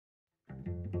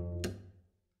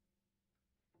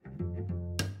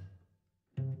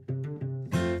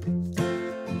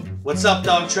What's up,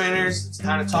 dog trainers? It's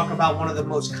time to talk about one of the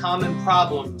most common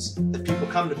problems that people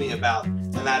come to me about,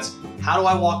 and that's how do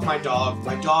I walk my dog?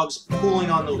 My dog's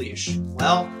pulling on the leash.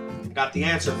 Well, I got the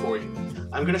answer for you.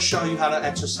 I'm going to show you how to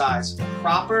exercise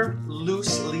proper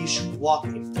loose leash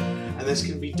walking, and this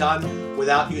can be done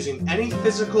without using any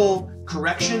physical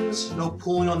corrections, no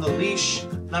pulling on the leash,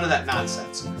 none of that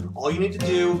nonsense. All you need to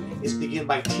do is begin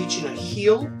by teaching a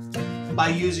heel, by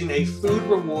using a food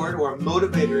reward or a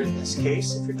motivator in this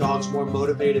case. If your dog's more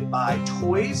motivated by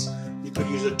toys, you could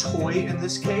use a toy in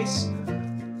this case.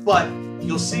 But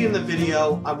you'll see in the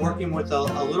video, I'm working with a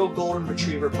little golden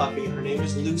retriever puppy. Her name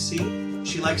is Lucy.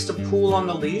 She likes to pull on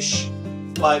the leash,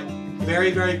 but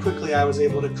very, very quickly I was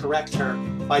able to correct her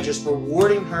by just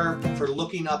rewarding her for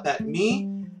looking up at me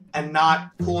and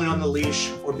not pulling on the leash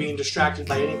or being distracted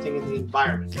by anything in the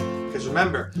environment. Because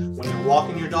remember, when you're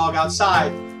walking your dog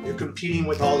outside, you're competing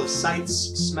with all the sights,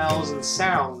 smells, and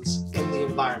sounds in the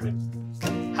environment.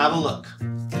 Have a look.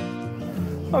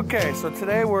 Okay, so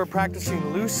today we're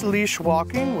practicing loose leash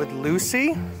walking with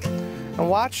Lucy. And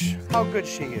watch how good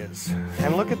she is.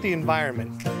 And look at the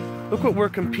environment. Look what we're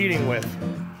competing with.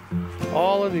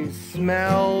 All of these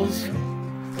smells,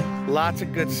 lots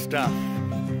of good stuff.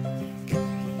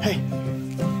 Hey.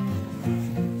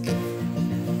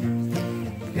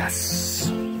 Yes.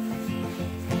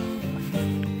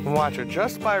 And watch her,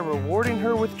 just by rewarding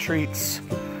her with treats,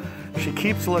 she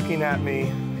keeps looking at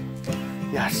me.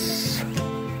 Yes.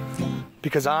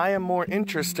 Because I am more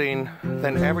interesting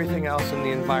than everything else in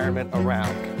the environment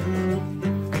around.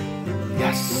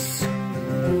 Yes.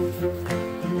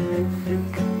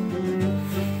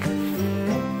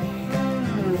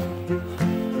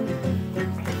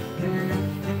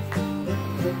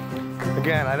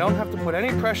 Again, I don't have to put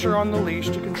any pressure on the leash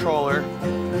to control her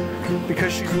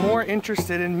because she's more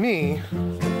interested in me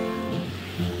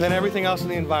than everything else in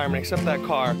the environment except that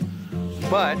car.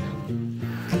 But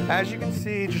as you can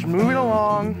see, just moving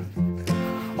along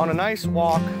on a nice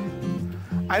walk.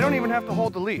 I don't even have to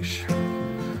hold the leash,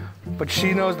 but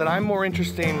she knows that I'm more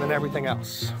interesting than everything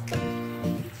else.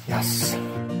 Yes.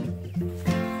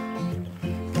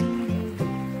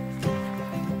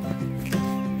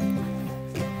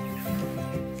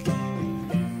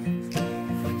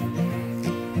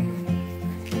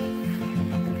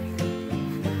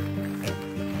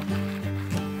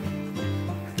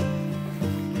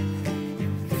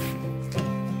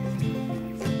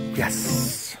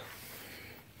 Yes.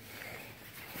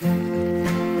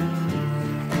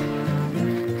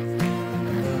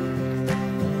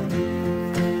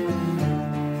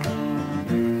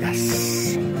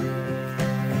 Yes.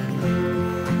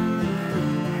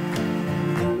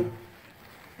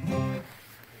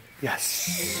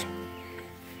 Yes.